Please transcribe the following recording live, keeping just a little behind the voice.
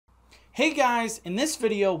Hey guys, in this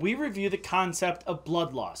video we review the concept of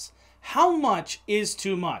blood loss. How much is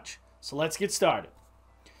too much? So let's get started.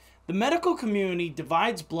 The medical community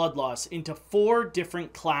divides blood loss into 4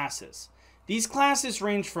 different classes. These classes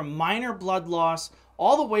range from minor blood loss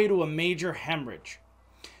all the way to a major hemorrhage.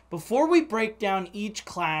 Before we break down each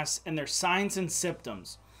class and their signs and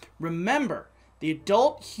symptoms, remember the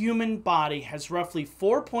adult human body has roughly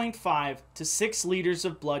 4.5 to 6 liters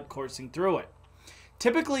of blood coursing through it.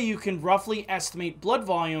 Typically, you can roughly estimate blood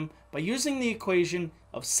volume by using the equation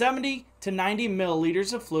of 70 to 90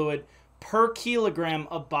 milliliters of fluid per kilogram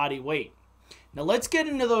of body weight. Now let's get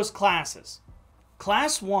into those classes.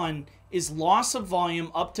 Class 1 is loss of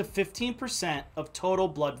volume up to 15% of total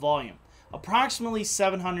blood volume, approximately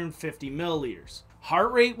 750 milliliters.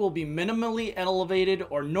 Heart rate will be minimally elevated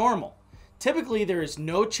or normal. Typically, there is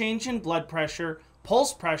no change in blood pressure,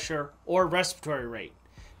 pulse pressure, or respiratory rate.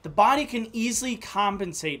 The body can easily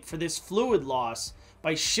compensate for this fluid loss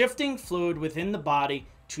by shifting fluid within the body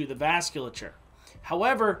to the vasculature.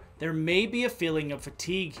 However, there may be a feeling of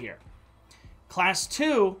fatigue here. Class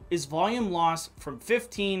 2 is volume loss from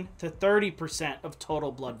 15 to 30% of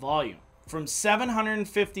total blood volume, from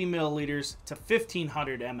 750 milliliters to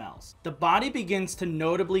 1500 mLs. The body begins to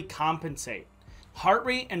notably compensate. Heart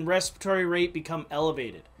rate and respiratory rate become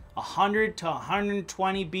elevated, 100 to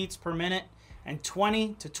 120 beats per minute, and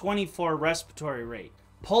 20 to 24 respiratory rate.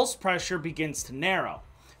 Pulse pressure begins to narrow,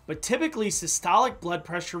 but typically systolic blood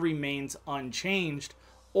pressure remains unchanged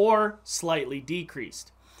or slightly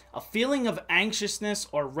decreased. A feeling of anxiousness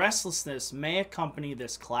or restlessness may accompany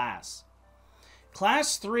this class.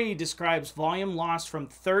 Class 3 describes volume loss from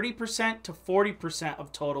 30% to 40%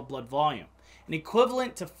 of total blood volume, an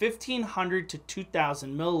equivalent to 1500 to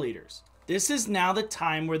 2000 milliliters. This is now the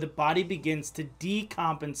time where the body begins to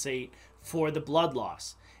decompensate for the blood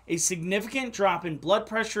loss. A significant drop in blood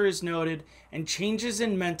pressure is noted and changes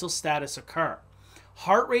in mental status occur.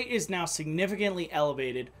 Heart rate is now significantly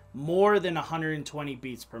elevated, more than 120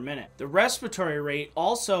 beats per minute. The respiratory rate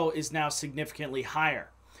also is now significantly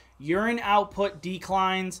higher. Urine output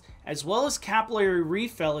declines, as well as capillary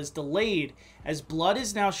refill is delayed as blood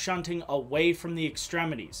is now shunting away from the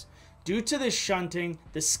extremities. Due to this shunting,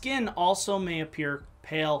 the skin also may appear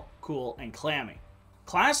pale, cool, and clammy.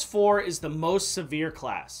 Class 4 is the most severe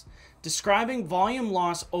class, describing volume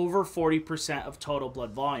loss over 40% of total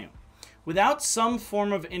blood volume. Without some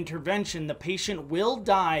form of intervention, the patient will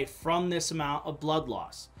die from this amount of blood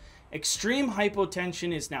loss. Extreme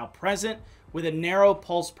hypotension is now present with a narrow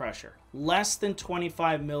pulse pressure, less than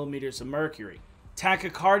 25 millimeters of mercury.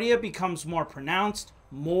 Tachycardia becomes more pronounced,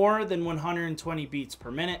 more than 120 beats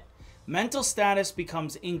per minute. Mental status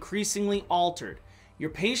becomes increasingly altered. Your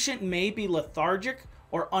patient may be lethargic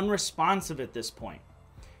or unresponsive at this point.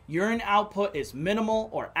 Urine output is minimal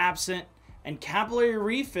or absent, and capillary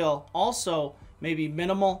refill also may be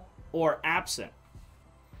minimal or absent.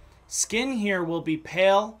 Skin here will be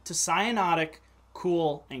pale to cyanotic,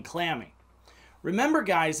 cool, and clammy. Remember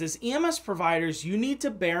guys, as EMS providers, you need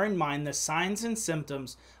to bear in mind the signs and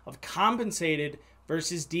symptoms of compensated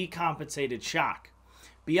versus decompensated shock.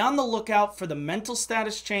 Be on the lookout for the mental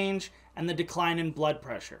status change and the decline in blood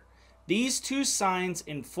pressure. These 2 signs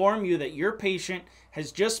inform you that your patient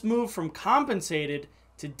has just moved from compensated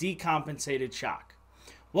to decompensated shock.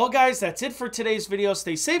 Well guys, that's it for today's video.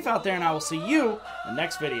 Stay safe out there and I will see you in the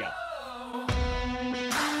next video.